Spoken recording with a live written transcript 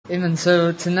Amen.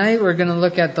 So tonight we're going to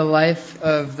look at the life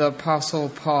of the Apostle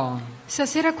Paul.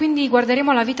 Stasera quindi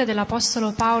guarderemo la vita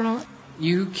dell'Apostolo Paolo.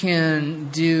 You can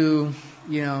do,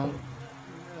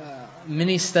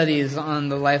 many studies on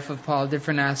the life of Paul,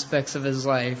 different aspects of his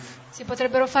life. Si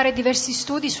potrebbero fare diversi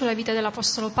studi sulla vita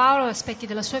dell'Apostolo Paolo, aspetti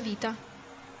della sua vita.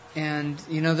 And,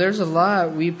 there's a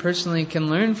lot we personally can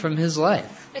learn from his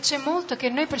life. E c'è molto che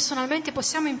noi personalmente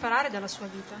possiamo imparare dalla sua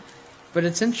vita. But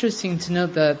it's interesting to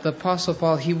note that the Apostle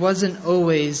Paul, he wasn't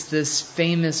always this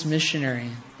famous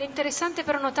missionary. È interessante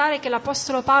però notare che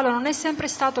l'Apostolo Paolo non è sempre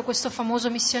stato questo famoso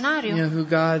missionario. Who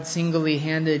God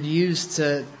singly-handed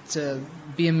used to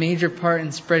be a major part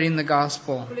in spreading the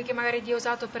gospel. Colui che magari Dio ha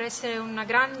usato per essere una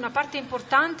parte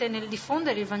importante nel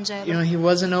diffondere il Vangelo. He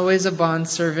wasn't always a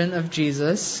bondservant of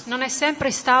Jesus. Non è sempre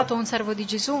stato un servo di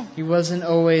Gesù. He wasn't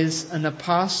always an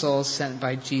apostle sent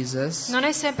by Jesus. Non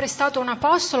è sempre stato un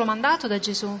apostolo mandato da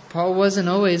Gesù. Paul wasn't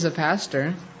always a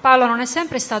pastor. Paolo non è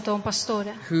sempre stato un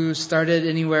pastore. Who started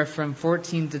anywhere from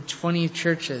 14 to 20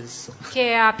 churches.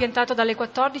 Che ha piantato dalle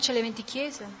 14 alle 20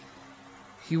 chiese.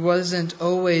 He wasn't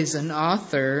always an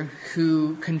author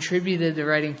who contributed to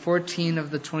writing 14 of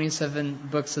the 27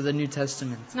 books of the New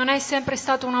Testament. Non è sempre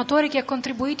stato un autore che ha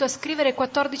contribuito a scrivere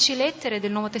 14 lettere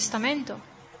del Nuovo Testamento.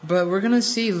 But we're going to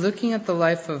see, looking at the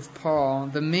life of Paul,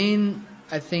 the main,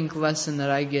 I think, lesson that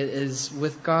I get is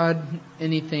with God,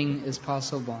 anything is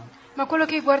possible. Ma quello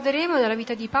che guarderemo dalla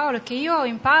vita di Paolo è che io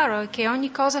imparo che ogni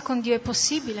cosa con Dio è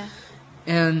possibile.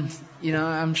 And,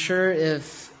 I'm sure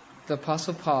if the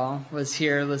Apostle Paul was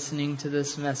here listening to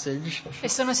this message, e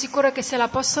sono sicura che se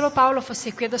l'Apostolo Paolo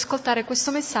fosse qui ad ascoltare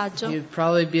questo messaggio, he'd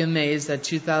probably be amazed that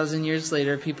 2,000 years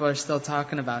later people are still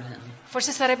talking about him.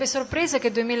 Forse sarebbe sorpreso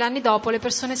che 2000 anni dopo le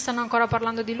persone stanno ancora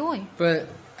parlando di lui. But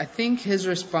I think his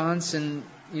response and,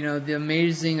 the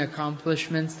amazing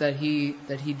accomplishments that he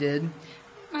did.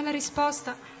 Ma la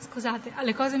risposta,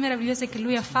 alle cose meravigliose che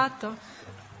lui ha fatto,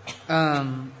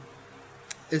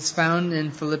 is found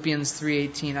in Philippians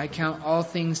 3:18. I count all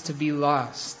things to be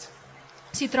lost.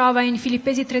 Si trova in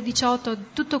Filippesi 3:18.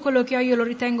 Tutto quello che ho io lo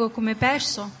ritengo come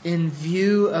perso. In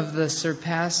view of the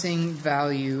surpassing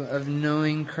value of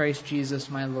knowing Christ Jesus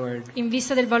my Lord. In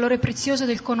vista del valore prezioso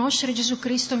del conoscere Gesù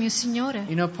Cristo mio Signore.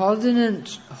 Paul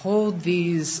didn't hold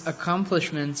these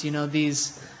accomplishments,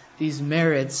 these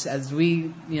merits as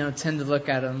we, tend to look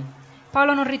at them.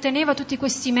 Paolo non riteneva tutti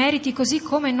questi meriti così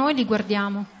come noi li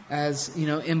guardiamo. As,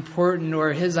 important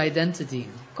or his identity.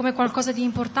 Come qualcosa di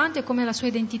importante, come la sua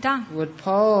identità. What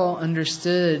Paul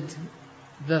understood,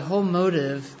 the whole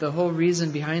motive, the whole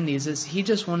reason behind these is he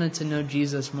just wanted to know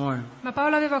Jesus more. Ma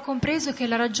Paolo aveva compreso che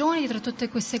la ragione dietro tutte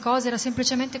queste cose era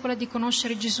semplicemente quella di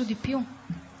conoscere Gesù di più.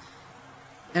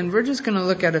 And we're just going to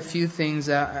look at a few things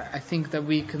that I think that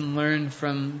we can learn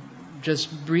from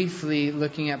just briefly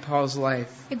looking at Paul's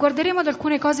life. E guarderemo ad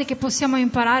alcune cose che possiamo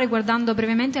imparare guardando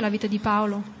brevemente la vita di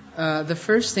Paolo. The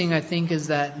first thing I think is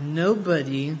that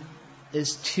nobody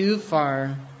is too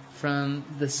far from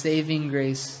the saving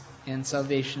grace and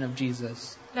salvation of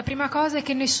Jesus. La prima cosa è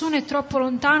che nessuno è troppo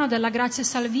lontano dalla grazia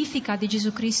salvifica di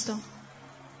Gesù Cristo.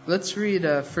 Let's read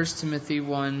 1 Timothy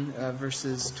 1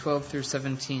 verses 12 through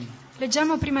 17.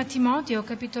 Leggiamo prima Timoteo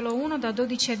capitolo 1 da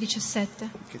 12 a 17.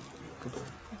 Okay.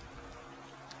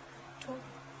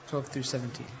 12 through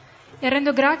 17. E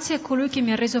rendo grazie a colui che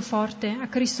mi ha reso forte, a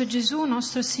Cristo Gesù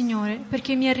nostro Signore,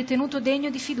 perché mi ha ritenuto degno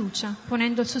di fiducia,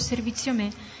 ponendo al suo servizio me,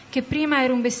 che prima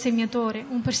ero un bestemmiatore,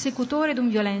 un persecutore ed un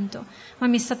violento, ma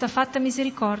mi è stata fatta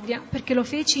misericordia, perché lo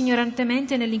feci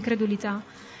ignorantemente nell'incredulità.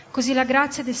 Così la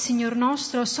grazia del Signor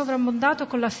nostro ha sovrabbondato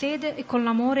con la fede e con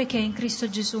l'amore che è in Cristo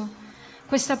Gesù.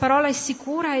 Questa parola è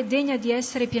sicura e degna di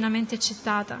essere pienamente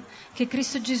accettata, che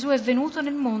Cristo Gesù è venuto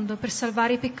nel mondo per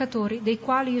salvare i peccatori, dei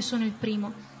quali io sono il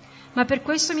primo. Ma per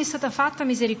questo mi è stata fatta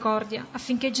misericordia,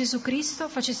 affinché Gesù Cristo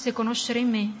facesse conoscere in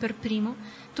me, per primo,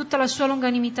 tutta la sua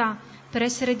longanimità, per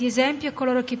essere di esempio a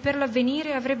coloro che per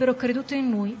l'avvenire avrebbero creduto in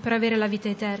Lui, per avere la vita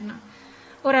eterna.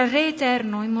 Ora al Re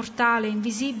eterno, immortale,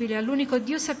 invisibile, all'unico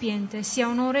Dio sapiente, sia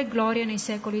onore e gloria nei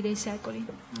secoli dei secoli.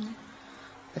 Amen.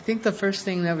 I think the first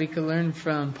thing that we could learn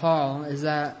from Paul is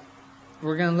that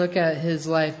we're going to look at his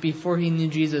life before he knew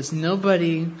Jesus.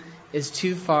 Nobody is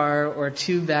too far or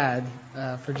too bad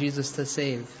for Jesus to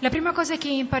save. La prima cosa che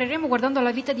impareremo guardando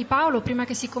la vita di Paolo prima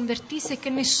che si convertisse è che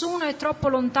nessuno è troppo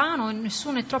lontano e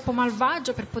nessuno è troppo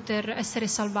malvagio per poter essere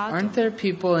salvato. Aren't there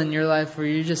people in your life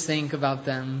where you just think about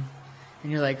them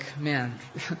and you're like, man,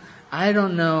 I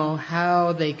don't know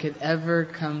how they could ever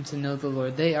come to know the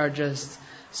Lord. They are just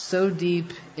so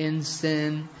deep in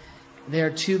sin. They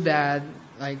are too bad.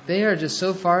 like they are just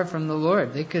so far from the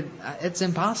Lord. It's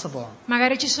impossible.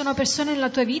 Magari ci sono persone nella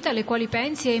tua vita alle quali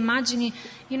pensi e immagini,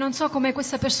 io non so come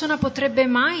questa persona potrebbe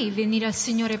mai venire al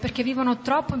Signore perché vivono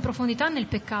troppo in profondità nel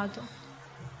peccato.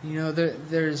 You know,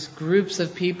 there's groups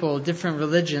of people, different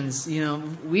religions. You know,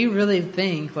 we really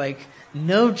think like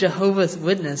no Jehovah's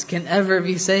Witness can ever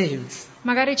be saved.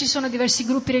 Magari ci sono diversi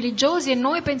gruppi religiosi e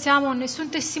noi pensiamo nessun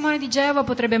testimone di Geova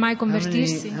potrebbe mai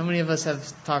convertirsi. How many of us have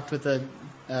talked with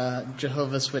a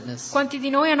Jehovah's Witness? Quanti di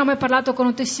noi hanno mai parlato con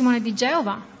un testimone di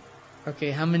Geova?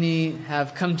 Okay, how many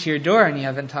have come to your door and you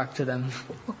haven't talked to them?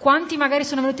 O quanti magari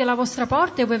sono venuti alla vostra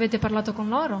porta e voi avete parlato con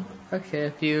loro? Okay,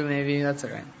 a few maybe, that's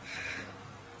all right.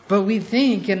 But we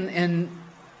think and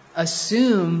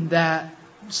assume that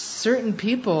certain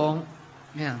people,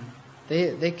 man,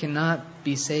 they cannot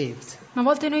be saved. Ma a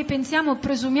volte noi pensiamo,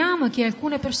 presumiamo che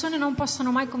alcune persone non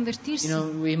possono mai convertirsi. You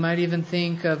know, we might even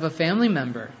think of a family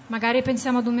member. Magari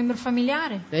pensiamo ad un membro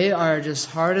familiare. They are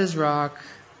just hard as rock.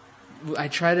 I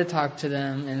try to talk to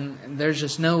them and there's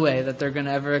just no way that they're going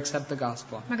to ever accept the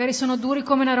gospel. Magari sono duri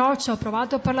come una roccia, ho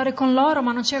provato a parlare con loro,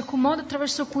 ma non c'è alcun modo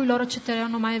attraverso cui loro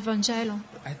accetteranno mai il Vangelo.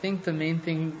 I think the main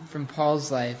thing from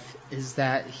Paul's life is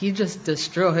that he just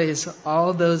destroys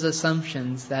all those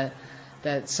assumptions that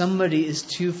somebody is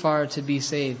too far to be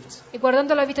saved. E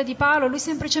guardando la vita di Paolo, lui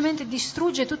semplicemente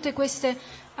distrugge tutte queste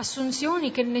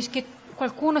assunzioni che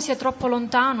qualcuno sia troppo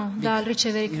lontano dal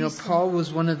ricevere You know, Cristo. Paul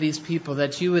was one of these people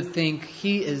that you would think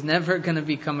he is never going to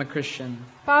become a Christian.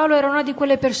 Paolo era una di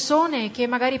quelle persone che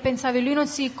magari pensavi lui non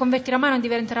si convertirà mai, non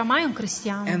diventerà mai un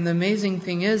cristiano. And the amazing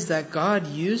thing is that God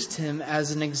used him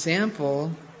as an example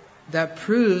that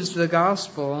proves the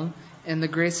gospel and the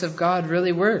grace of God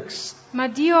really works. Ma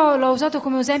Dio lo ha usato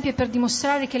come esempio per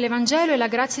dimostrare che l'Evangelo e la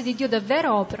grazia di Dio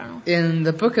davvero operano. In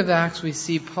the book of Acts we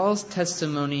see Paul's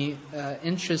testimony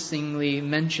interestingly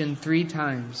mentioned 3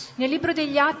 times. Nel libro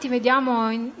degli Atti vediamo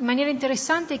in maniera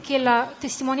interessante che la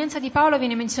testimonianza di Paolo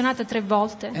viene menzionata 3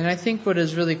 volte. And I think what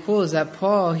is really cool is that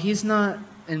Paul, he's not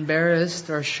embarrassed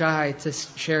or shy to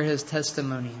share his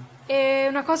testimony. E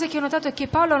una cosa che ho notato è che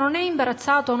Paolo non è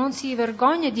imbarazzato, non si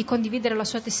vergogna di condividere la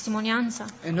sua testimonianza.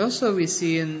 And also we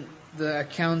see in the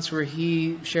accounts where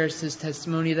he shares his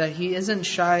testimony that he isn't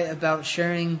shy about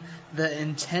sharing the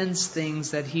intense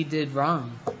things that he did wrong.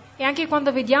 E anche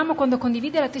quando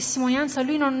condivide la testimonianza,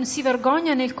 lui non si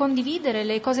vergogna nel condividere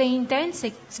le cose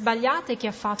intense, sbagliate che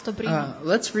ha fatto prima.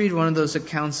 Let's read one of those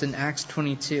accounts in Acts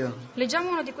 22.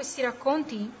 Leggiamo uno di questi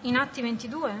racconti in Atti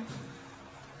 22.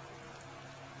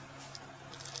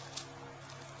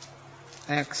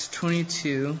 Acts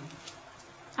 22,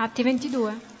 Atti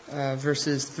 22,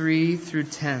 verses 3 through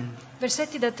 10.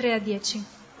 versetti da 3 a 10.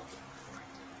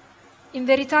 In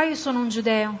verità io sono un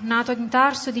giudeo, nato in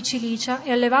Tarso di Cilicia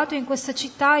e allevato in questa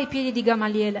città ai piedi di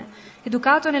Gamaliele,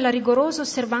 educato nella rigorosa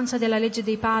osservanza della legge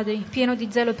dei padri, pieno di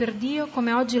zelo per Dio,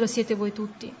 come oggi lo siete voi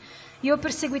tutti. Io ho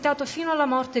perseguitato fino alla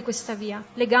morte questa via,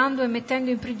 legando e mettendo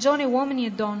in prigione uomini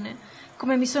e donne,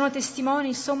 come mi sono testimoni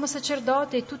il sommo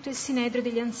sacerdote e tutto il sinedrio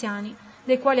degli anziani,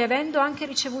 dei quali, avendo anche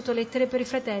ricevuto lettere per i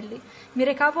fratelli, mi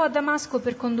recavo a Damasco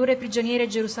per condurre prigionieri a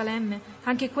Gerusalemme,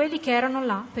 anche quelli che erano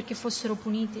là, perché fossero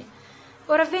puniti.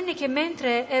 Ora avvenne che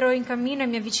mentre ero in cammino e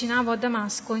mi avvicinavo a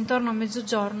Damasco, intorno a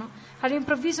mezzogiorno,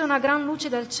 all'improvviso una gran luce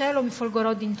dal cielo mi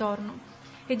folgorò d'intorno.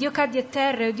 Ed io caddi a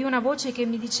terra e udii una voce che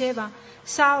mi diceva: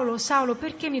 «Saulo, Saulo,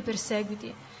 perché mi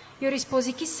perseguiti?» Io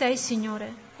risposi: «Chi sei,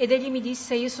 Signore?» Ed egli mi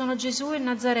disse: «Io sono Gesù il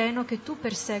Nazareno che tu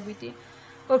perseguiti».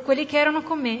 Or quelli che erano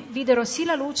con me videro sì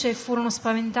la luce e furono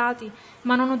spaventati,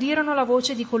 ma non udirono la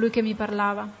voce di colui che mi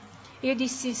parlava. E io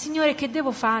dissi: «Signore, che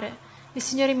devo fare?» Il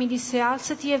Signore mi disse: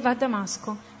 «Alzati e va a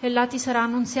Damasco, e là ti sarà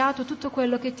annunziato tutto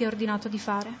quello che ti ho ordinato di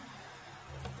fare».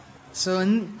 So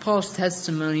in Paul's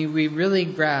testimony, we really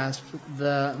grasp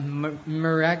the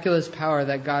miraculous power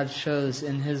that God shows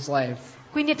in his life.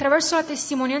 Quindi attraverso la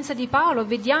testimonianza di Paolo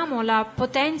vediamo la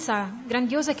potenza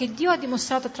grandiosa che Dio ha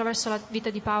dimostrato attraverso la vita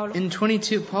di Paolo. In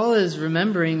 22, Paul is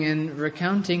remembering and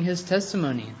recounting his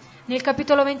testimony. Nel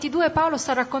capitolo 22 Paolo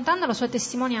sta raccontando la sua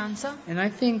testimonianza. And I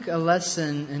think a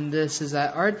lesson in this is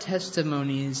that our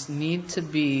testimonies need to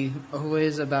be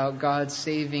always about God's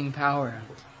saving power.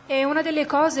 E una delle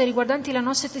cose riguardanti le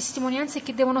nostre testimonianze è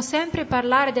che devono sempre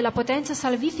parlare della potenza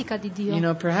salvifica di Dio. You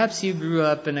know, perhaps you grew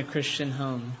up in a Christian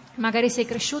home. Magari sei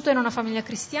cresciuto in una famiglia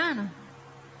cristiana.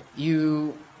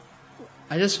 I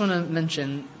just want to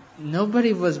mention,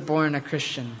 nobody was born a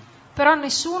Christian. Però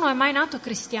nessuno è mai nato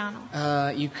cristiano.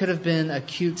 You could have been a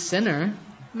cute sinner.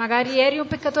 Magari eri un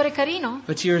peccatore carino.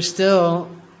 But you were still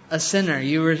a sinner.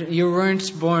 You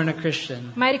weren't born a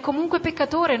Christian. Ma eri comunque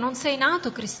peccatore, non sei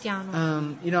nato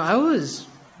cristiano. You know, I was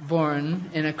born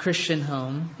in a Christian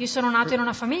home. Io sono nato in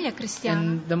una famiglia cristiana.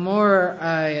 And the more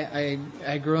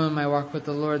I grow in my walk with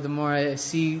the Lord, the more I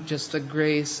see just the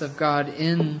grace of God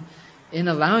in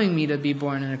allowing me to be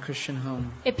born in a Christian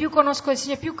home. E più conosco il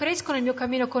Signore, più cresco nel mio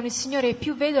cammino con il Signore e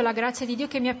più vedo la grazia di Dio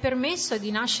che mi ha permesso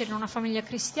di nascere in una famiglia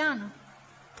cristiana.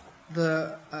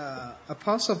 The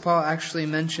Apostle Paul actually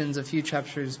mentions a few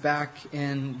chapters back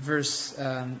in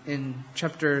in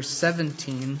chapter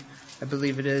 17, I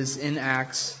believe it is, in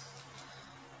Acts.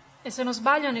 E se non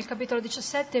sbaglio nel capitolo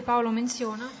 17 Paolo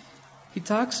menziona, He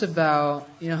talks about,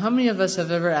 how many of us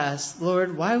have ever asked,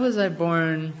 Lord, why was I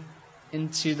born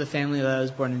into the family that I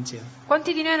was born into?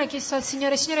 quanti di noi hanno chiesto al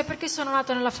Signore, Signore, perché sono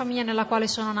nato nella famiglia nella quale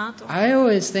sono nato? I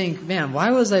always think, man, why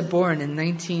was I born in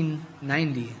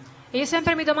 1990? E io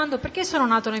sempre mi domando, perché sono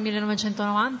nato nel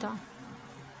 1990?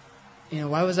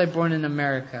 Why was I born in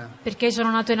America? Perché sono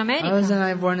nato in Why America? wasn't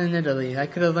I born in Italy? I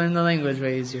could have learned the language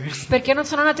way easier. Perché non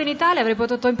sono nato in Italia? Avrei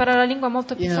potuto imparare la lingua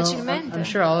molto più I'm facilmente.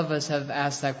 sure all of us have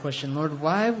asked that question. Lord,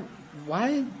 why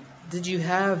did you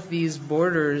have these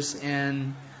borders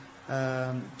and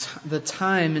the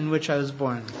time in which I was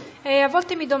born? E a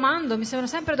volte mi sono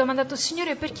sempre domandato,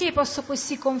 Signore, perché hai posto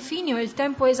questi confini o il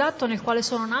tempo esatto nel quale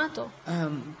sono nato?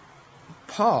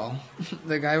 Paul,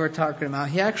 the guy we're talking about,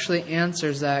 he actually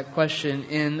answers that question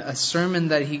in a sermon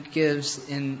that he gives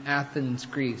in Athens,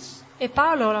 Greece. E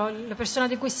Paolo, la persona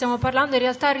di cui stiamo parlando, in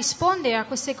realtà risponde a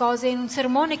queste cose in un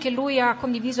sermone che lui ha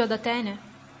condiviso ad Atene,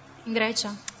 in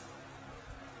Grecia.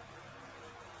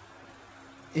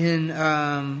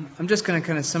 I'm just going to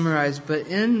kind of summarize, but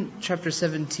in chapter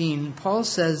 17, Paul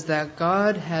says that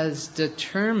God has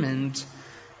determined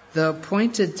the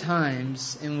appointed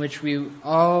times in which we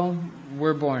all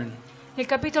were born. Nel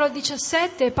capitolo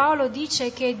 17 Paolo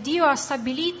dice che Dio ha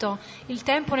stabilito il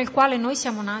tempo nel quale noi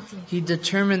siamo nati. He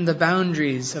determined the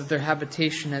boundaries of their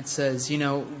habitation, it says,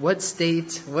 what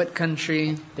state, what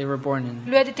country they were born in.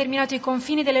 Lui ha determinato i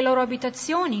confini delle loro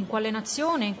abitazioni, in quale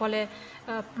nazione, in quale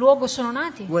luogo sono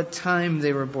nati, What time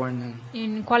they were born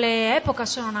in quale epoca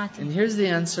sono nati. And here's the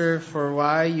answer for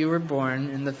why you were born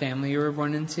in the family you were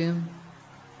born into.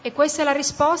 E questa è la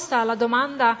risposta alla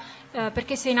domanda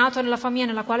perché sei nato nella famiglia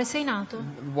nella quale sei nato?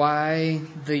 Why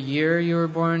the year you were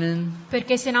born in.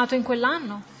 Perché sei nato in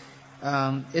quell'anno?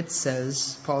 Paul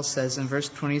says in verse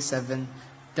 27,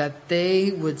 that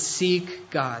they would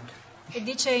seek God. E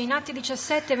dice in Atti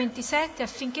 17:27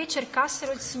 affinché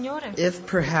cercassero il Signore, If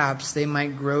perhaps they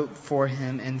might grope for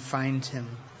him and find him.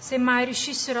 se mai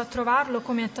riuscissero a trovarlo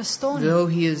come a tastoni, Though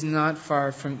he is not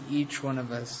far from each one of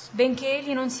us. benché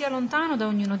egli non sia lontano da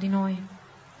ognuno di noi.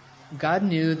 God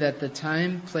knew that the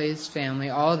time, place, family,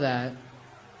 all that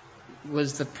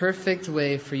was the perfect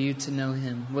way for you to know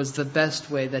him, was the best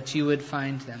way that you would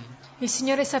find him. Il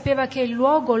Signore sapeva che il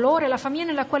luogo, l'ora e la famiglia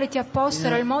nella quale ti ha posto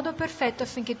era il modo perfetto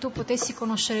affinché tu potessi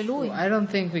conoscere Lui. I don't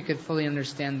think we could fully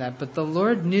understand that, but the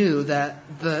Lord knew that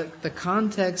the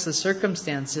context, the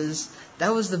circumstances,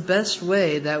 that was the best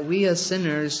way that we as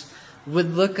sinners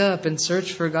would look up and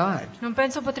search for God. Non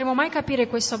penso potremo mai capire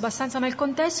questo abbastanza, ma il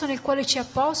contesto nel quale ci ha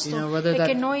posto è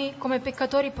che noi come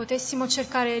peccatori potessimo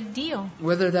cercare il Dio.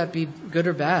 Whether that be good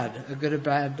or bad, a good or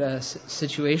bad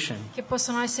situation. Che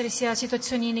possono essere sia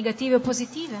situazioni negative o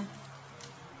positive.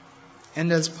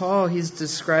 And as Paul, he's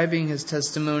describing his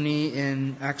testimony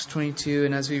in Acts 22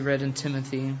 and as we read in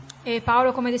Timothy. E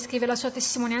Paolo come descrive la sua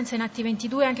testimonianza in Atti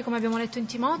 22, anche come abbiamo letto in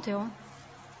Timoteo.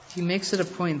 He makes it a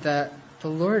point that the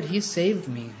Lord, he saved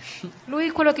me. Lui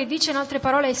quello che dice in altre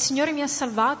parole è il Signore mi ha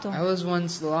salvato. I was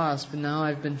once lost, but now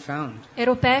I've been found.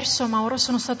 Ero perso, ma ora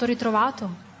sono stato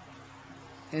ritrovato.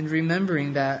 And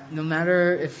remembering that no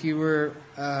matter if you were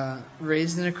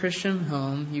raised in a Christian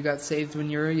home, you got saved when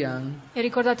you were young. E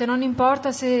ricordate, non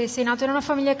importa se sei nato in una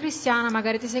famiglia cristiana,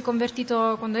 magari ti sei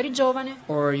convertito quando eri giovane,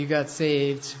 Or you got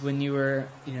saved when you were,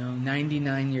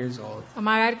 99 years old. o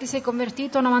magari ti sei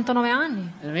convertito a 99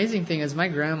 anni. An amazing thing is my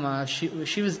grandma,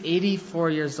 she was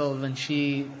 84 years old when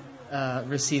she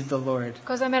received the Lord.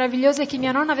 Cosa meravigliosa è che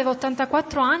mia nonna aveva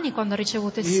 84 anni quando ha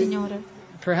ricevuto il Signore.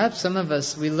 Perhaps some of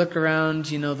us, we look around,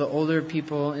 the older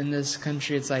people in this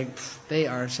country, it's like, they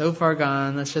are so far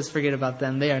gone, let's just forget about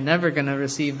them. They are never going to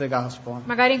receive the gospel.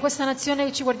 Magari in questa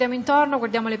nazione ci guardiamo intorno,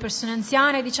 guardiamo le persone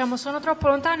anziane e diciamo sono troppo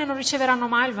lontane e non riceveranno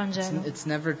mai il Vangelo. It's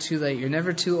never too late. You're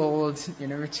never too old. You're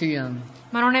never too young.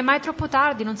 Ma non è mai troppo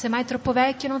tardi, non sei mai troppo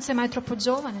vecchio, non sei mai troppo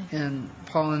giovane. And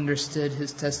Paul understood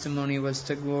his testimony was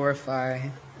to glorify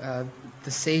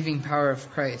the saving power of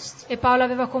Christ. E Paolo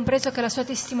aveva compreso che la sua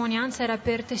testimonianza era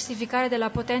per testificare della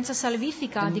potenza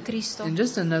salvifica di Cristo. And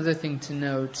just another thing to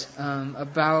note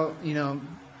about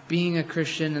being a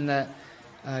Christian, and that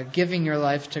giving your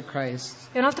life to Christ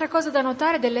E un'altra cosa da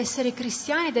notare dell'essere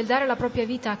cristiani, del dare la propria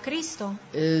vita a Cristo,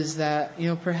 is that,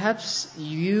 perhaps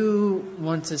you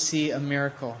want to see a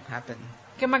miracle happen.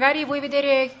 che magari vuoi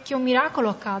vedere che un miracolo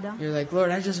accada. You're like, Lord,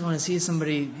 I just want to see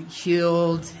somebody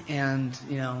healed and,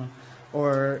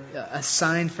 or a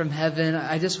sign from heaven.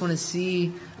 I just want to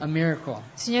see a miracle.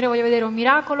 Signore, voglio vedere un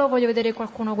miracolo, voglio vedere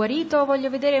qualcuno guarito,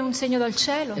 voglio vedere un segno dal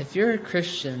cielo. If you're a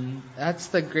Christian, that's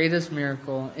the greatest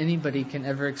miracle anybody can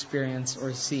ever experience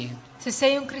or see. Se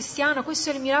sei un cristiano, questo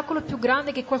è il miracolo più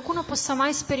grande che qualcuno possa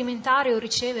mai sperimentare o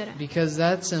ricevere. Because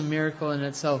that's a miracle in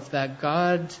itself, that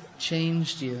God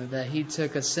changed you, that He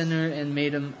took a sinner and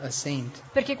made him a saint.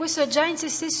 Perché questo già in se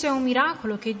stesso è un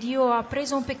miracolo, che Dio ha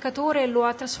preso un peccatore e lo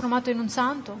ha trasformato in un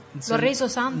santo, lo ha reso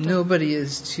santo. Nobody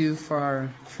is too far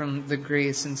from the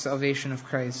grace and salvation of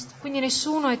Christ. Quindi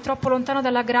nessuno è troppo lontano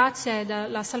dalla grazia e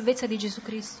dalla salvezza di Gesù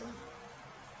Cristo.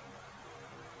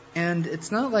 And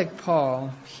it's not like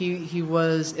Paul. It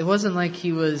wasn't like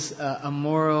he was a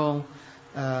moral,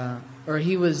 or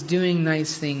he was doing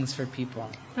nice things for people.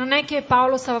 Non è che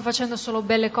Paolo stava facendo solo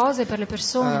belle cose per le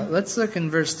persone. Let's look in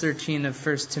verse 13 of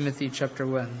 1 Timothy chapter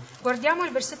 1. Guardiamo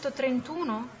il versetto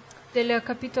 31 del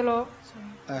capitolo...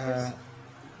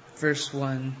 Verse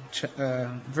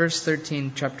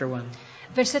 13, chapter 1.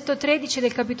 Versetto 13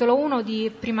 del capitolo 1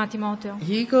 di Prima Timoteo.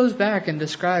 He goes back and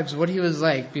describes what he was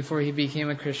like before he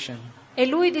became a Christian. E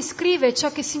lui descrive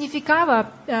ciò che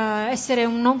significava essere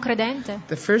un non credente.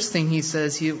 The first thing he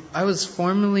says, I was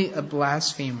formerly a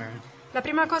blasphemer. La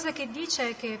prima cosa che dice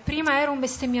è che prima era un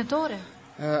bestemmiatore.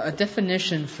 A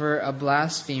definition for a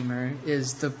blasphemer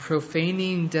is the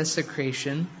profaning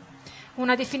desecration.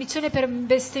 Una definizione per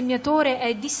bestemmiatore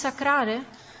è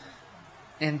dissacrare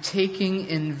and taking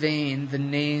in vain the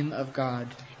name of God.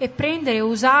 E prendere e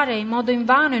usare in modo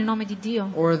invano il nome di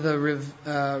Dio. Or the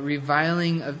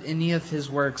reviling of any of his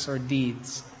works or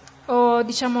deeds. O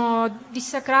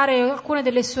dissacrare alcune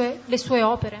delle sue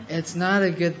opere. It's not a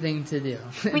good thing to do.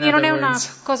 Quindi non è una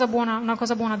cosa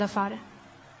buona da fare.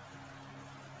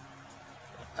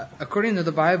 According to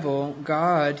the Bible,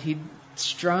 God, He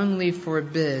strongly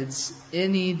forbids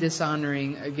any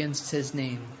dishonoring against His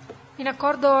name. In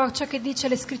accordo a ciò che dice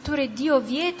le scritture, Dio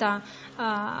vieta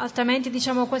altamente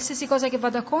qualsiasi cosa che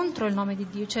vada contro il nome di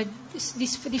Dio, cioè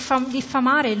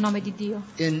diffamare il nome di Dio.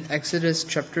 In Exodus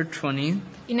chapter 20,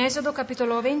 in Esodo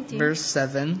capitolo 20, verse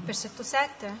 7, versetto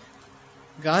 7,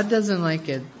 God doesn't like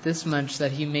it this much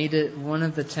that He made it one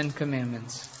of the 10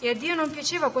 commandments. E a Dio non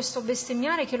piaceva questo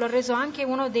bestemmiare che lo ha reso anche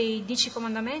uno dei 10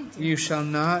 comandamenti. You shall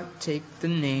not take the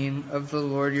name of the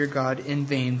Lord your God in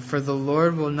vain, for the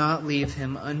Lord will not leave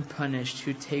him unpunished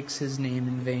who takes His name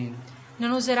in vain.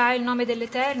 Non userai il nome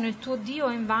dell'Eterno, il tuo Dio,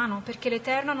 in vano, perché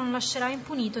l'Eterno non lascerà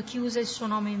impunito chi usa il suo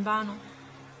nome in vano.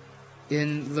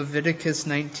 In Leviticus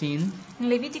 19, in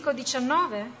Levitico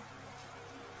 19,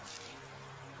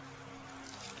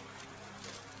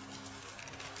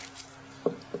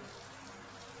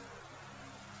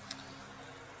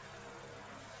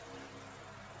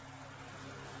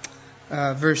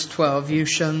 verse 12, you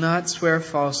shall not swear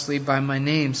falsely by my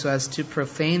name so as to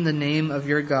profane the name of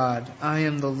your God. I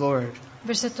am the Lord.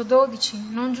 Versetto 12,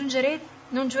 non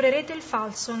giurerete il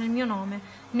falso nel mio nome,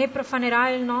 né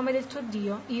profanerai il nome del tuo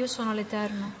Dio. Io sono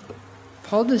l'Eterno.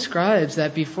 Paul describes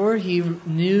that before he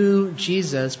knew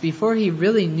Jesus, before he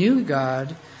really knew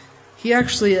God, he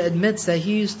actually admits that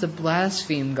he used to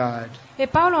blaspheme God. E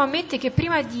Paolo ammette che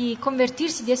prima di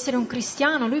convertirsi, di essere un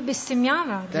cristiano, lui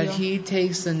bestemmiava Dio. That he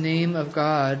takes the name of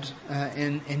God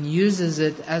and uses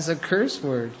it as a curse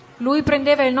word. Lui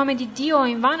prendeva il nome di Dio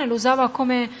in vano e lo usava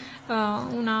come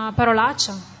una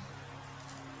parolaccia.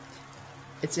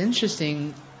 It's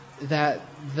interesting that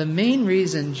the main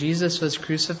reason Jesus was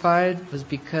crucified was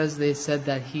because they said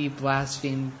that he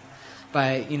blasphemed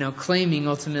by, claiming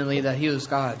ultimately that he was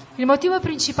God. Il motivo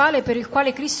principale per il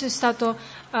quale Cristo è stato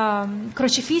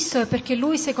crocifisso è perché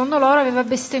lui, secondo loro, aveva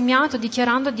bestemmiato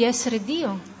dichiarando di essere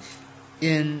Dio.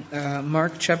 In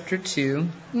Mark chapter 2,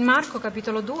 in Marco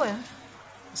capitolo 2,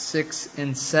 6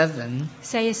 and 7,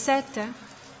 6 e 7,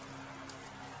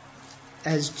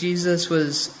 as Jesus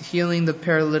was healing the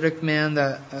paralytic man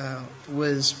that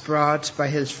was brought by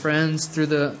his friends through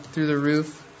the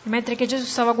roof, mentre che Gesù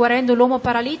stava guarendo l'uomo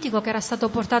paralitico che era stato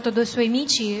portato dai suoi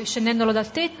amici scendendolo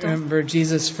dal tetto. Remember,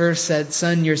 Jesus first said,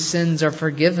 "Son, your sins are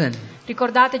forgiven."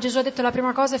 Ricordate, Gesù ha detto la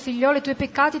prima cosa: figliolo, i tuoi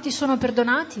peccati ti sono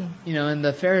perdonati. And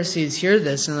the Pharisees hear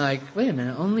this and like, wait a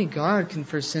minute, only God can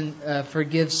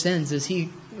forgive sins. Is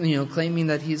he, claiming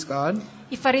that he's God?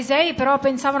 I farisei però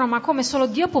pensavano: ma come, solo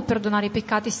Dio può perdonare i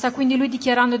peccati? Sta quindi lui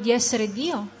dichiarando di essere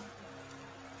Dio?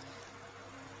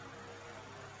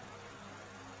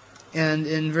 And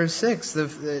in verse 6,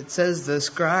 it says the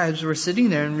scribes were sitting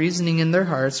there and reasoning in their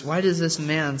hearts, why does this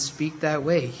man speak that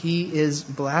way? He is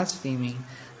blaspheming.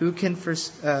 Who can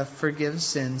forgive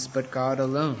sins but God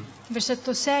alone?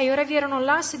 Versetto 6. Ora vi erano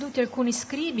là seduti alcuni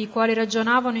scribi, i quali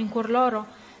ragionavano in cuor loro: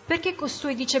 perché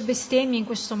costui dice bestemmie in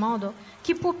questo modo?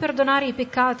 Chi può perdonare i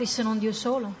peccati se non Dio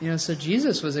solo? So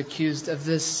Jesus was accused of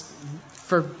this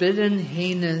forbidden,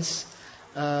 heinous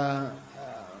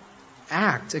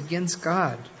act against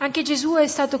God. Anche Gesù è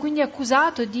stato quindi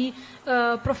accusato di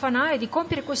profanare, di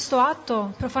compiere questo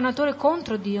atto profanatore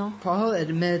contro Dio. Paul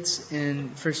admits in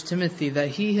 1 Timothy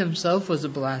that he himself was a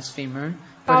blasphemer.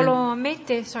 Paolo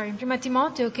ammette, in Prima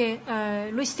Timoteo, che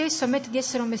lui stesso ammette di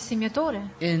essere un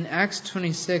bestemmiatore. In Acts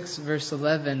 26 verse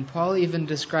 11, Paul even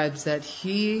describes that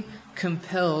he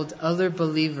compelled other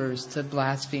believers to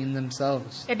blaspheme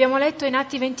themselves. E abbiamo letto in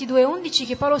Atti 22:11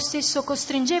 che Paolo stesso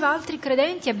costringeva altri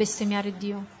credenti a bestemmiare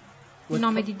Dio, il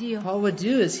nome di Dio. Paul would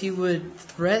do is he would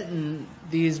threaten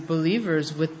these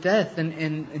believers with death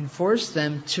and force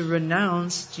them to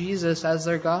renounce Jesus as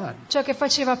their God. Ciò che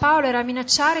faceva Paolo era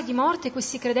minacciare di morte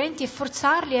questi credenti e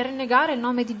forzarli a rinnegare il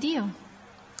nome di Dio.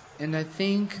 And I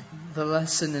think the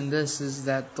lesson in this is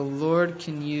that the Lord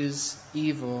can use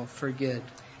evil for good.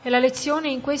 E la lezione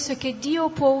in questo è che Dio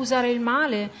può usare il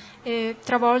male e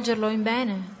travolgerlo in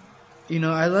bene. I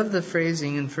love the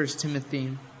phrasing in 1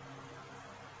 Timothy.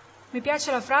 Mi piace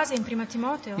la frase in Prima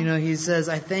Timoteo. He says,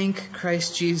 I thank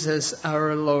Christ Jesus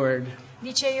our Lord.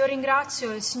 Dice: io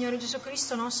ringrazio il Signore Gesù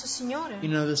Cristo nostro Signore.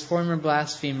 This former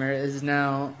blasphemer is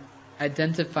now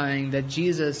identifying that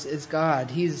Jesus is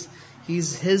God. He's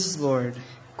his Lord.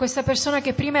 Questa persona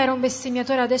che prima era un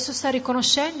bestemmiatore adesso sta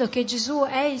riconoscendo che Gesù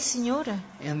è il Signore.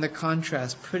 And the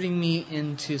contrast, putting me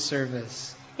into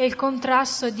service. E il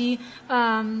contrasto di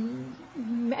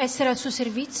essere al suo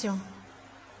servizio.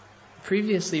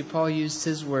 Previously, Paul used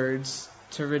his words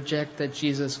to reject that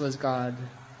Jesus was God.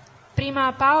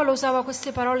 Prima Paolo usava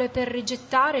queste parole per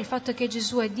rigettare il fatto che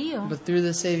Gesù è Dio. But through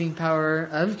the saving power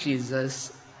of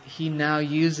Jesus, he now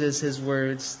uses his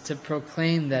words to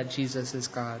proclaim that Jesus is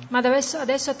God. Ma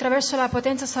adesso attraverso la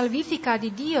potenza salvifica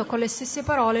di Dio, con le stesse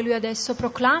parole, lui adesso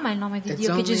proclama il nome di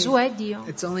Dio, che Gesù è Dio.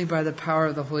 It's only by the power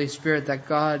of the Holy Spirit that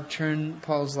God turned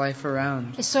Paul's life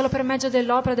around. È solo per mezzo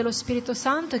dell'opera dello Spirito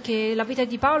Santo che la vita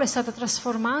di Paolo è stata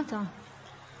trasformata.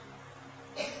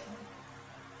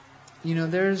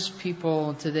 There's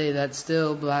people today that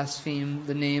still blaspheme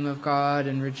the name of God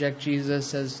and reject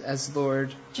Jesus as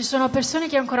Lord. Ci sono persone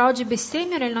che ancora oggi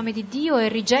bestemmiano il nome di Dio e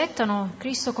rigettano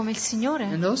Cristo come il Signore.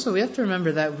 And also we have to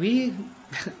remember that we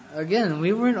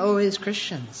weren't always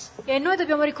Christians. E noi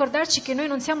dobbiamo ricordarci che noi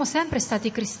non siamo sempre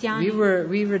stati cristiani.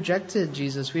 We rejected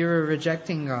Jesus. We were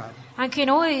rejecting God. Anche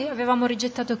noi avevamo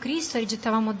rigettato Cristo e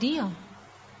rigettavamo Dio.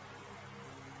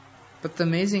 But the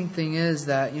amazing thing is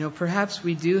that, perhaps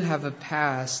we do have a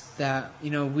past that,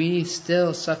 we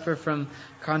still suffer from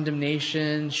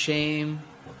condemnation, shame.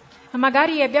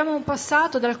 Magari abbiamo un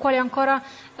passato dal quale ancora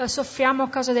soffriamo a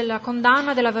causa della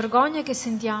condanna, della vergogna che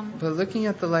sentiamo. But looking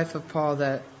at the life of Paul,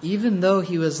 that even though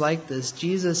he was like this,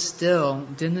 Jesus still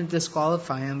didn't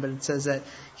disqualify him, but it says that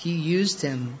he used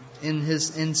him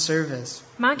in service.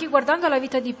 Ma anche guardando la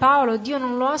vita di Paolo, Dio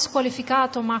non lo ha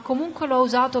squalificato, ma comunque lo ha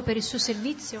usato per il suo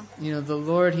servizio. The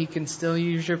Lord, he can still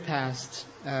use your past.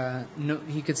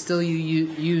 He could still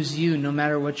use you no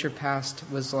matter what your past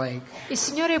was like. Il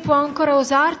Signore può ancora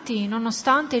usarti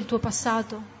nonostante il tuo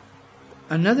passato.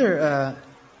 Another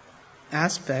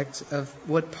aspect of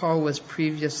what Paul was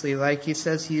previously like, he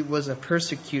says he was a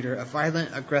persecutor, a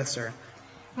violent aggressor.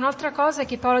 Un'altra cosa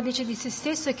che Paolo dice di se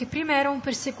stesso è che prima era un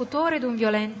persecutore ed un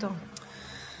violento.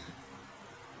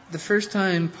 The first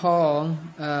time Paul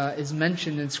is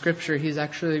mentioned in Scripture, he's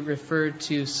actually referred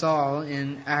to Saul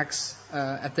in Acts,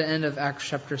 at the end of Acts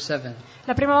chapter 7.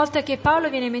 La prima volta che Paolo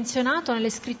viene menzionato nelle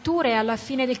scritture, alla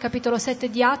fine del capitolo 7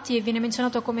 di Atti, viene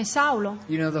menzionato come Saulo.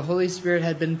 The Holy Spirit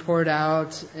had been poured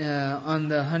out on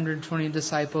the 120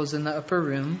 disciples in the upper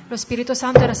room. Lo Spirito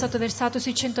Santo era stato versato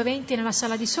sui 120 nella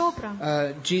sala di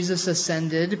sopra. Jesus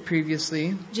ascended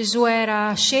previously. Gesù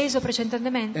era sceso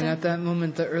precedentemente. And at that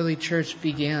moment the early church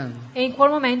began. E in quel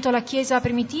momento la Chiesa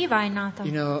primitiva è nata.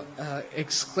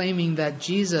 Exclaiming that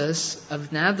Jesus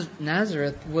of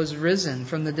Nazareth was risen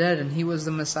from the dead and he was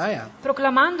the Messiah.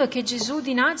 Proclamando che Gesù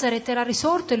di Nazaret era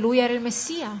risorto e lui era il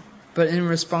Messia. But in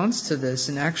response to this,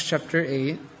 in Acts chapter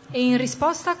 8, e in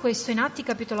risposta a questo in Atti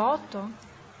capitolo 8,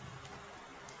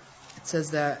 it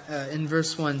says that in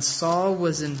verse 1, Saul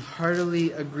was in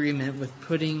heartily agreement with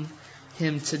putting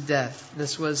him to death.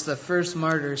 This was the first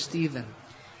martyr, Stephen.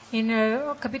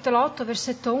 In capitolo 8,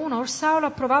 versetto 1, or Saulo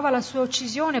approvava la sua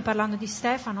uccisione parlando di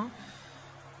Stefano.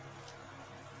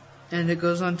 And it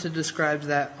goes on to describe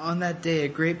that on that day a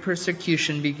great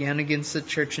persecution began against the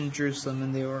church in Jerusalem,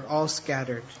 and they were all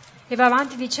scattered. E va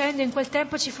avanti dicendo: in quel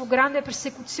tempo ci fu grande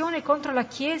persecuzione contro la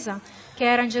Chiesa che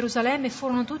era in Gerusalemme e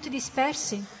furono tutti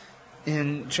dispersi.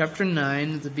 In chapter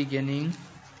 9, at the beginning,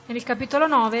 Nel capitolo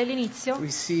 9, all'inizio, we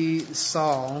see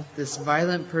Saul, this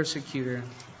violent persecutor.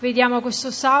 vediamo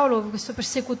questo Saulo, questo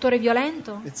persecutore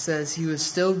violento. It says he was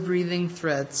still breathing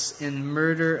threats and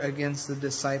murder against the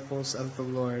disciples of the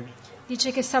Lord.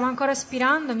 Dice che stava ancora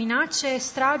aspirando minacce e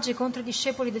stragi contro i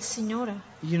discepoli del Signore.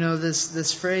 You know,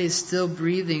 this phrase, still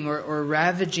breathing or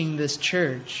ravaging this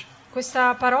church,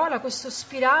 Questa parola, questo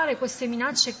spirare, queste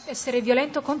minacce, essere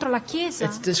violento contro la Chiesa,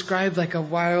 it's described like a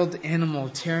wild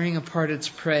animal tearing apart its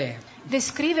prey.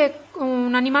 descrive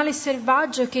un animale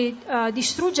selvaggio che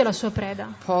distrugge la sua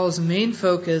preda. Paul's main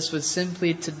focus was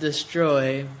simply to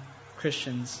destroy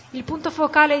Christians. Il punto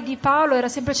focale di Paolo era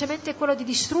semplicemente quello di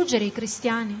distruggere i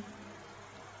cristiani.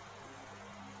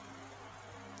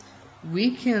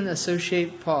 We can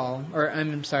associate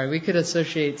we could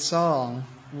associate Saul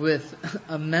with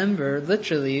a member,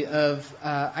 literally, of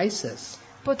ISIS.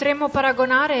 Potremmo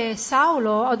paragonare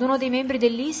Saulo ad uno dei membri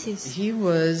dell'ISIS.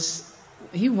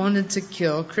 He wanted to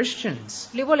kill Christians.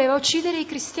 Lui voleva uccidere i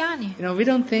cristiani. You know, we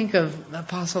don't think of the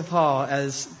Apostle Paul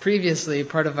as previously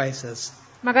part of ISIS.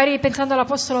 Magari pensando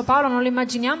all'Apostolo Paolo non lo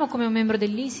immaginiamo come un membro You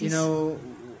dell'ISIS. know,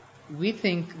 we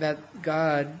think that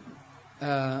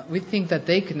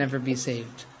they could never be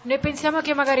saved. Noi pensiamo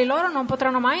che magari loro non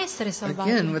potranno mai essere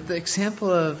salvati. Again, with the example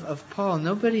of Paul,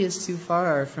 nobody is too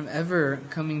far from ever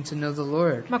coming to know the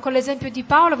Lord. Ma con l'esempio di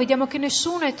Paolo vediamo che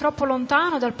nessuno è troppo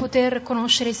lontano dal poter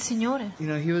conoscere il Signore. You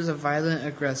know, he was a violent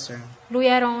aggressor. Lui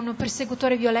era un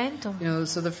persecutore violento. You know,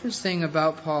 so the first thing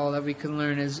about Paul that we can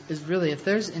learn is really, if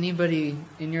there's anybody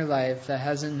in your life that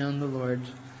hasn't known the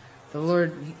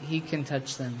Lord, he can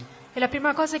touch them. E la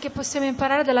prima cosa che possiamo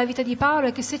imparare dalla vita di Paolo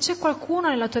è che se c'è qualcuno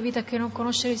nella tua vita che non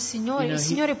conosce il Signore, il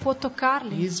Signore può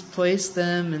toccarli. He's placed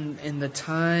them in the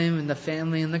time, in the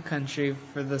family, in the country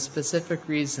for the specific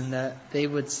reason that they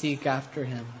would seek after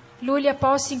him. Lui li ha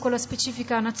posti in quella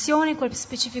specifica nazione, in quel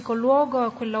specifico luogo,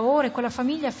 a quella ora e quella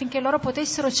famiglia affinché loro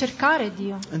potessero cercare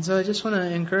Dio. And so I just want to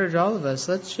encourage all of us,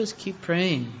 let's just keep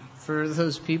praying for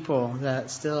those people that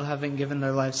still haven't given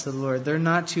their lives to the Lord. They're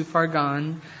not too far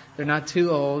gone. They're not too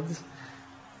old.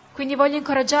 Quindi voglio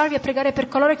incoraggiarvi a pregare per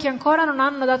coloro che ancora non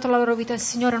hanno dato la loro vita al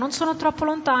Signore. Non sono troppo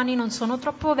lontani, non sono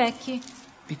troppo vecchi.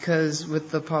 Because with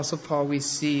the Apostle Paul we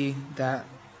see that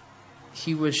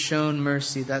he was shown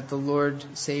mercy, that the Lord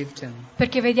saved him.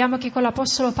 Perché vediamo che con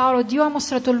l'Apostolo Paolo Dio ha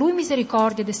mostrato a lui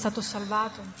misericordia ed è stato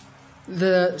salvato.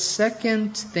 The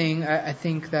second thing I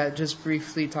think that just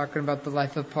briefly talking about the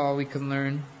life of Paul we can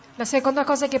learn La seconda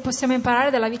cosa che possiamo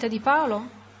imparare dalla vita di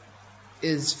Paolo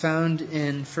is found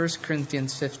in 1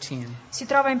 Corinthians 15. si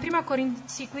trova in 1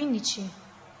 Corinzi 15.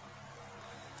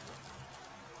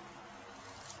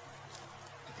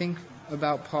 I think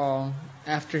about Paul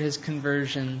after his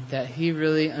conversion that he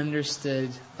really understood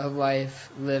a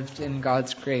life lived in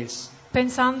God's grace.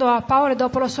 Pensando a Paolo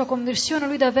dopo la sua conversione,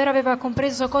 lui davvero aveva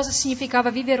compreso cosa significava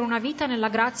vivere una vita nella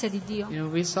grazia di Dio. You know,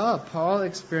 we saw Paul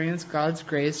experience God's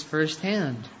grace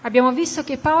firsthand. Abbiamo visto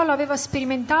che Paolo aveva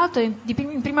sperimentato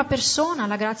in prima persona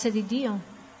la grazia di Dio.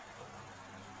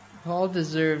 Paul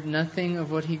deserved nothing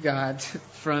of what he got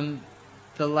from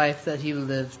the life that he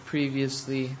lived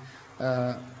previously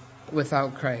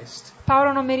without Christ.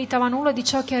 Paolo non meritava nulla di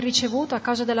ciò che ha ricevuto a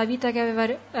causa della vita che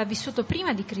aveva vissuto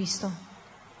prima di Cristo.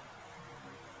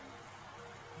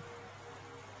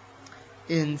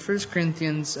 In 1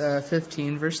 Corinthians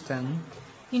 15, verse 10,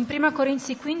 In 1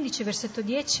 Corinzi 15, versetto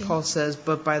 10, Paul says,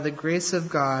 "But by the grace of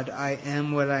God I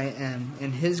am what I am,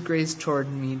 and his grace toward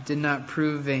me did not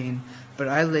prove vain, but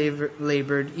I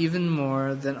labored even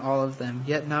more than all of them,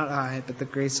 yet not I, but the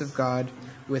grace of God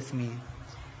with me."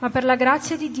 Ma per la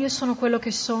grazia di Dio sono quello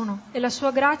che sono, e la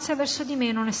sua grazia verso di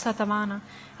me non è stata vana.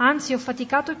 Anzi, ho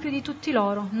faticato più di tutti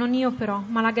loro, non io però,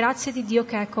 ma la grazia di Dio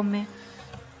che è con me.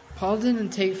 Paul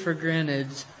didn't take for granted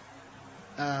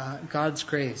God's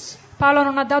grace. Paolo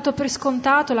non ha dato per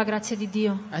scontato la grazia di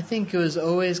Dio. I think it was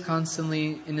always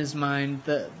constantly in his mind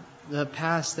the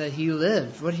past that he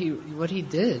lived, what he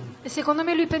did. E secondo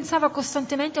me lui pensava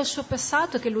costantemente al suo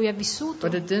passato che lui ha vissuto.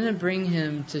 But it didn't bring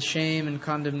him to shame and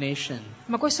condemnation.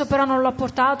 Ma questo però non l'ha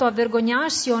portato a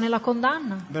vergognarsi o nella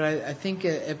condanna. But I think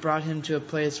it brought him to a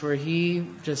place where he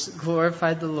just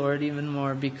glorified the Lord even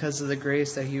more because of the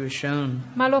grace that he was shown.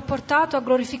 Ma lo ha portato a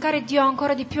glorificare Dio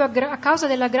ancora di più a causa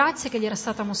della grazia che gli era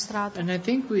stata mostrata. And I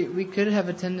think we could have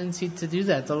a tendency to do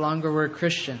that the longer we're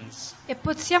Christians. E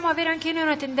possiamo avere anche noi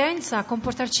una tendenza a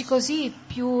comportarci così,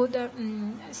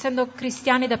 essendo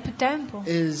cristiani da più tempo.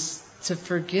 Is to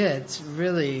forget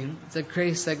really the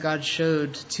grace that God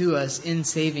showed to us in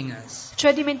saving us.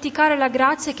 Cioè dimenticare la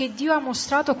grazia che Dio ha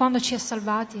mostrato quando ci ha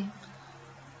salvati.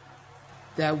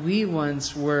 That we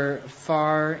once were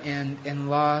far and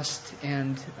lost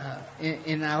and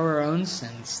in our own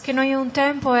sins. Che noi un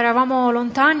tempo eravamo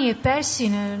lontani e persi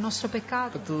nel nostro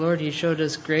peccato. But the Lord, He showed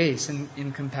us grace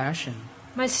and compassion.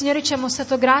 Ma il Signore ci ha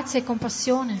mostrato grazia e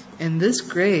compassione. And this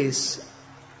grace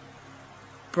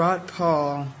brought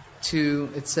Paul to,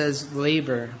 it says,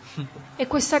 labor. E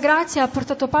questa grazia ha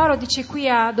portato Paolo, dice qui,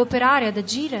 ad operare, ad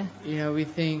agire. You know, we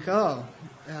think,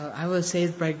 I was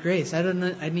saved by grace. I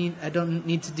don't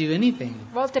need to do anything.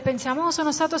 A volte pensiamo,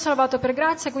 sono stato salvato per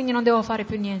grazia, quindi non devo fare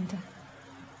più niente.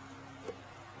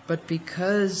 But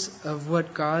because of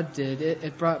what God did,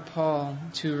 it brought Paul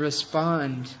to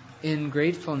respond in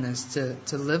gratefulness,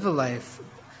 to live a life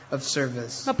of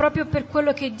service. Ma proprio per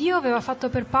quello che Dio aveva fatto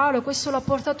per Paolo, questo l'ha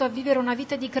portato a vivere una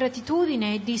vita di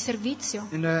gratitudine e di servizio.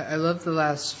 And I love the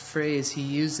last phrase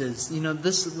he uses. You know,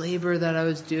 this labor that I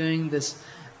was doing, this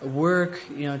work,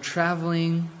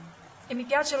 traveling. E mi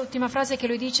piace l'ultima frase che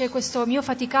lui dice, questo mio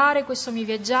faticare, questo mio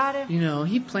viaggiare. You know,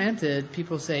 he planted,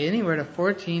 people say, anywhere to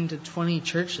 14 to 20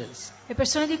 churches. Le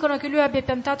persone dicono che lui abbia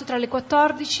piantato tra le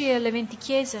 14 e le 20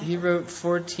 chiese. He wrote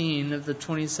 14 of the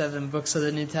 27 books of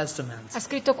the New Testament. Ha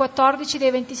scritto 14 dei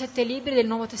 27 libri del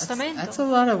Nuovo Testamento. That's a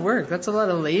lot of work. That's a lot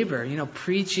of labor.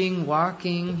 Preaching,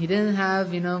 walking. He didn't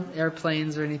have,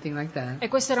 airplanes or anything like that. E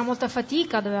questa era molta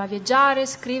fatica, doveva viaggiare,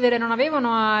 scrivere, non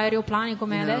avevano aeroplani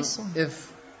come adesso. If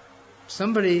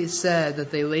somebody said that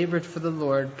they labored for the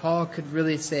Lord, Paul could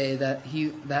really say that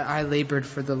I labored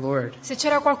for the Lord. Se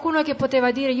c'era qualcuno che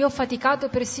poteva dire io ho faticato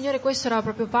per il Signore, questo era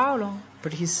proprio Paolo.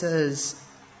 But he says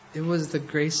it was the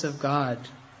grace of God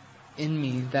in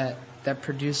me that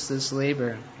produced this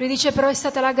labor. Lui dice però è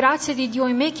stata la grazia di Dio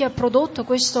in me che ha prodotto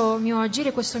questo mio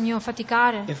agire, questo mio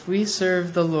faticare. If we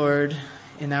serve the Lord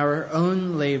in our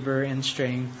own labor and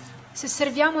strength, se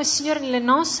serviamo il Signore nelle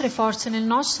nostre forze, nel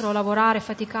nostro lavorare,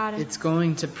 faticare, it's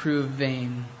going to prove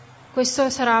vain. Questo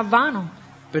sarà vano.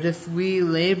 But if we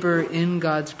labor in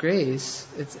God's grace,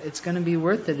 it's going to be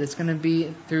worth it. It's going to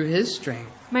be through His strength.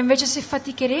 Ma invece se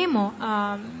faticheremo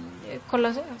con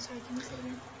la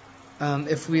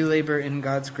if we labor in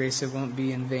God's grace, it won't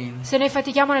be in vain. Se noi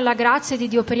fatichiamo nella grazia di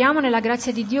Dio, operiamo nella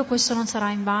grazia di Dio, questo non sarà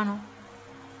in vano.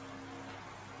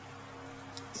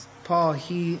 Paul,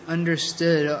 he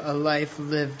understood a life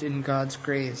lived in God's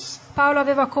grace. Paolo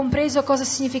aveva compreso cosa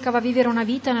significava vivere una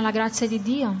vita nella grazia di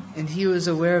Dio. And he was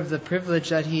aware of the privilege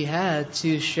that he had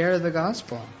to share the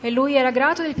gospel. E lui era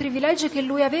grato del privilegio che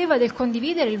lui aveva del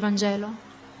condividere il Vangelo.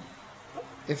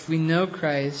 If we know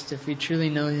Christ, if we truly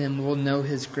know Him, we'll know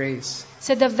His grace.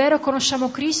 Se davvero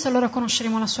conosciamo Cristo, allora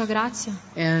conosceremo la sua grazia.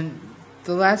 And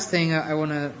the last thing I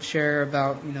want to share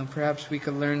about, perhaps we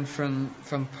could learn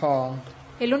from Paul.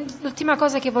 E l'ultima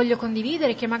cosa che voglio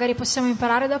condividere, che magari possiamo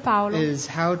imparare da Paolo, is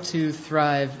how to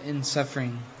thrive in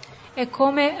suffering. È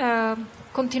come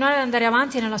continuare ad andare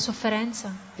avanti nella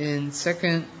sofferenza. In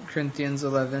 2 Corinthians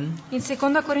 11, in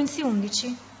 2 Corinzi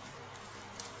 11,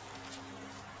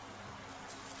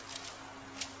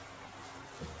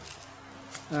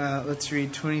 let's read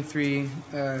 23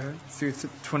 through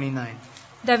 29.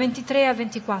 Da 23 a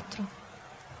 24.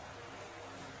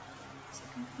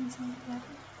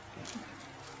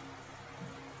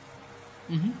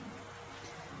 Mm-hmm.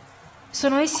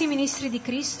 Sono essi ministri di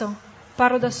Cristo?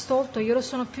 Parlo da stolto, io lo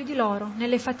sono più di loro,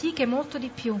 nelle fatiche molto di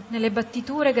più, nelle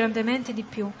battiture grandemente di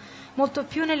più, molto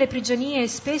più nelle prigionie e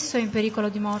spesso in pericolo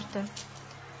di morte.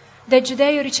 Dai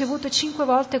Giudei ho ricevuto 5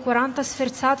 volte 40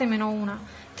 sferzate meno una,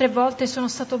 3 volte sono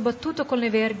stato battuto con le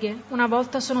verghe, una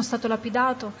volta sono stato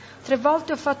lapidato, 3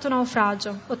 volte ho fatto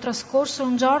naufragio, ho trascorso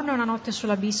un giorno e una notte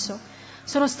sull'abisso.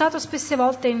 Sono stato spesse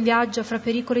volte in viaggio fra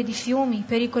pericoli di fiumi,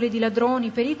 pericoli di ladroni,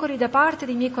 pericoli da parte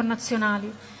dei miei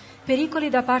connazionali, pericoli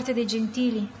da parte dei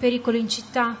gentili, pericoli in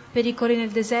città, pericoli nel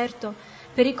deserto,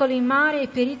 pericoli in mare e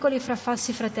pericoli fra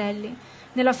falsi fratelli,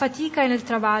 nella fatica e nel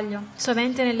travaglio,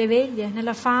 sovente nelle veglie,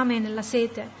 nella fame e nella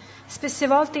sete, spesse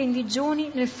volte in digiuni,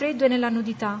 nel freddo e nella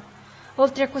nudità.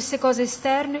 Oltre a queste cose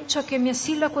esterne, ciò che mi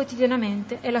assilla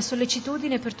quotidianamente è la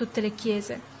sollecitudine per tutte le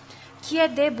chiese. Chi è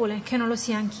debole che non lo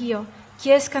sia anch'io? Chi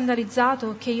è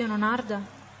scandalizzato che io non arda?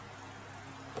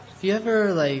 Have you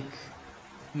ever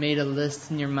made a list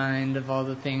in your mind of all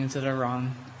the things that are wrong?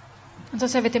 Non so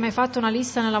se avete mai fatto una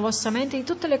lista nella vostra mente di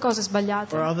tutte le cose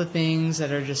sbagliate, Or all the things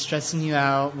that are just stressing you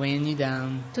out, weighing you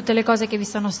down? tutte le cose che vi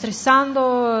stanno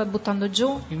stressando, buttando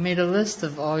giù. You made a list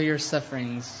of all your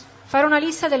sufferings. Fare una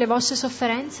lista delle vostre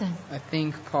sofferenze. I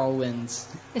think Paul wins.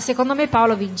 E secondo me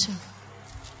Paolo vince.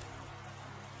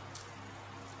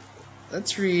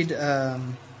 Let's read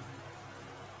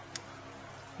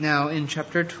now in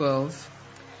chapter 12,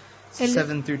 El-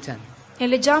 7 through 10. E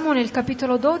leggiamo nel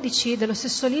capitolo 12 dello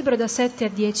stesso libro da 7 a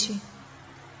 10.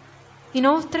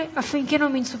 Inoltre, affinché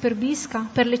non mi insuperbisca,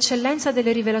 per l'eccellenza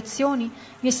delle rivelazioni,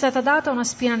 mi è stata data una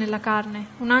spina nella carne,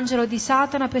 un angelo di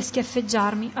Satana per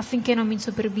schiaffeggiarmi, affinché non mi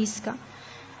insuperbisca.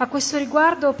 A questo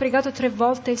riguardo ho pregato 3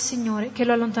 volte il Signore che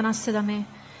lo allontanasse da me.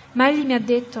 Ma egli mi ha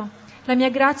detto: la mia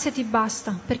grazia ti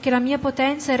basta, perché la mia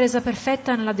potenza è resa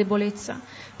perfetta nella debolezza.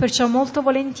 Perciò molto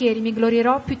volentieri mi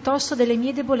glorierò piuttosto delle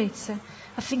mie debolezze,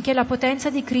 affinché la potenza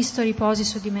di Cristo riposi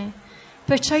su di me.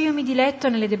 Perciò io mi diletto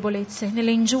nelle debolezze,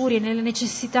 nelle ingiurie, nelle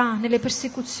necessità, nelle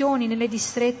persecuzioni, nelle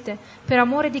distrette, per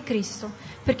amore di Cristo,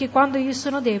 perché quando io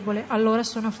sono debole, allora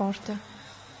sono forte.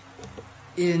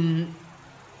 In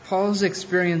Paul's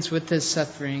experience with his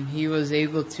suffering, he was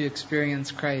able to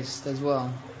experience Christ as well.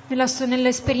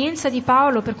 Nell'esperienza di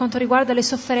Paolo, per quanto riguarda le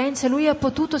sofferenze, lui ha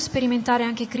potuto sperimentare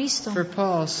anche Cristo. For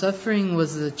Paul, suffering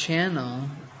was the channel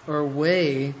or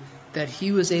way that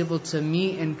he was able to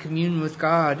meet and commune with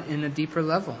God in a deeper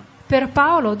level. Per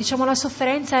Paolo, la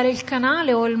sofferenza era il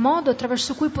canale o il modo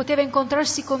attraverso cui poteva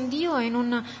incontrarsi con Dio in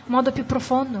un modo più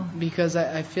profondo. Because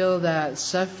I feel that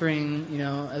suffering,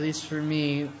 at least for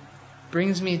me,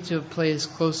 brings me to a place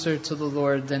closer to the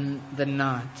Lord than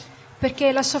not.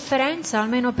 Perché la sofferenza,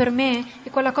 almeno per me,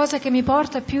 è quella cosa che mi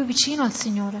porta più vicino al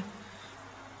Signore.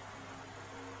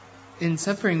 In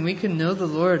suffering, we can know the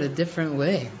Lord a different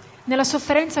way. Nella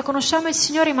sofferenza conosciamo il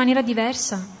Signore in maniera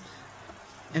diversa.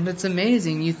 And it's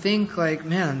amazing. You think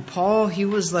man, Paul, he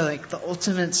was like the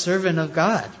ultimate servant of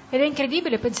God. Ed è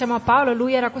incredibile, pensiamo a Paolo,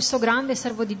 lui era questo grande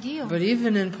servo di Dio. But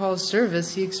even in Paul's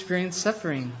service, he experienced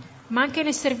suffering. Ma anche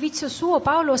nel servizio suo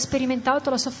Paolo ha sperimentato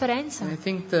la sofferenza. And I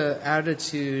think the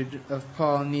attitude of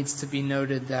Paul needs to be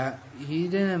noted that he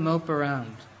didn't mope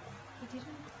around.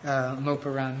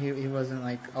 He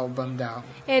wasn't all bummed out.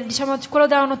 E quello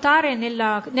da notare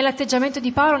nell'atteggiamento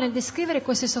di Paolo nel descrivere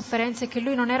queste sofferenze, che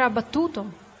lui non era abbattuto.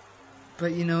 But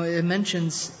it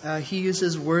mentions he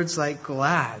uses words like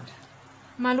glad.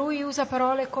 Ma lui usa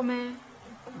parole come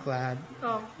Glad.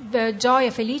 Gioia,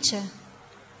 felice,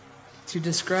 to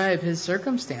describe his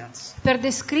circumstance. per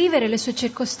descrivere le sue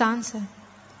circostanze.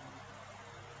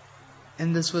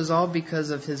 And this was all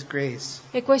because of his grace.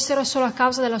 E questo era solo a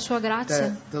causa della sua grazia.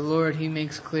 That the Lord, he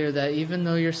makes clear that even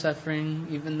though you're suffering,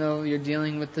 even though you're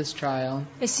dealing with this trial,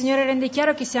 E il Signore rende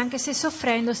chiaro che se anche stai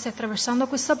soffrendo, stai attraversando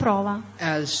questa prova,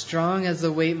 as strong as the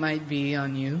weight might be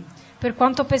on you, per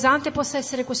quanto pesante possa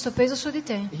essere questo peso su di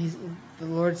te, the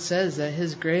Lord says that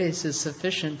his grace is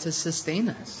sufficient to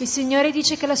sustain us. il Signore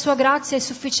dice che la sua grazia è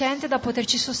sufficiente da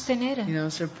poterci sostenere.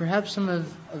 So perhaps some of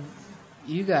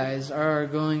you guys are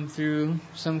going through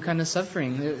some kind of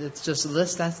suffering. It's just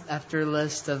list after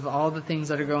list of all the things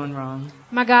that are going wrong.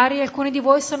 Magari alcuni di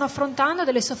voi stanno affrontando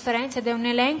delle sofferenze ed è un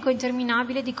elenco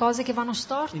interminabile di cose che vanno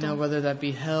storte. Whether that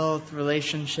be health,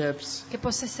 relationships. Che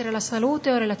possa essere la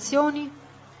salute o relazioni.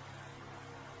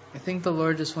 I think the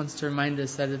Lord just wants to remind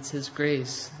us that it's His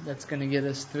grace that's going to get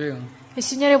us through. Il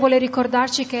Signore vuole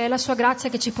ricordarci che è la sua grazia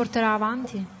che ci porterà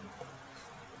avanti.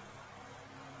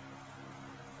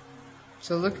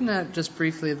 So looking at just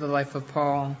briefly the life of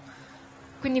Paul,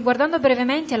 quindi guardando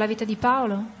brevemente alla vita di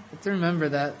Paolo, we have to remember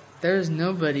that there is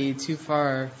nobody too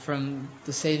far from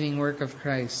the saving work of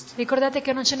Christ. Ricordate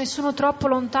che non c'è nessuno troppo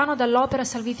lontano dall'opera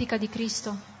salvifica di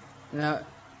Cristo. Now,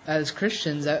 as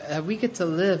Christians, we get to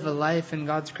live a life in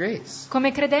God's grace.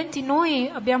 Come credenti noi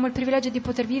abbiamo il privilegio di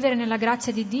poter vivere nella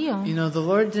grazia di Dio. The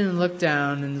Lord didn't look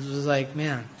down and was like,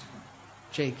 man,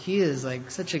 Jake, he is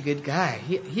such a good guy.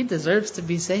 He deserves to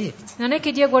be saved. Non è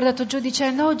che Dio ha guardato giù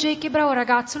dicendo: "Oh, Jake, che bravo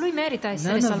ragazzo, lui merita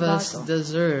essere salvato." None of us salvato."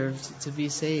 deserved to be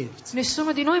saved.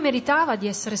 Nessuno di noi meritava di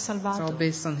essere It's all salvato.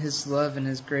 based on His love and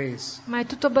His grace. Ma è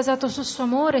tutto basato sul suo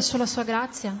amore e sulla sua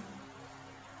grazia.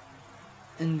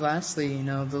 And lastly,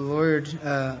 the Lord,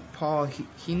 Paul,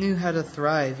 he knew how to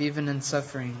thrive even in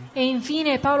suffering. E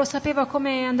infine Paolo sapeva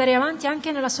come andare avanti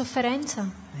anche nella sofferenza.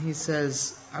 He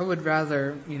says, I would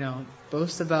rather,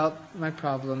 boast about my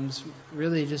problems,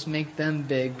 really just make them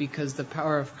big, because the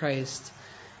power of Christ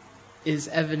is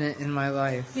evident in my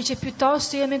life. Dice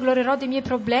piuttosto io mi glorierò dei miei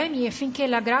problemi affinché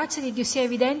la grazia di Dio sia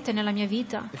evidente nella mia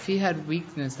vita. If he had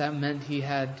weakness, that meant he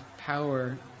had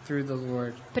power through the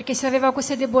Lord. Perché se aveva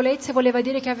queste debolezze voleva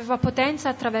dire che aveva potenza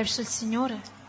attraverso il Signore.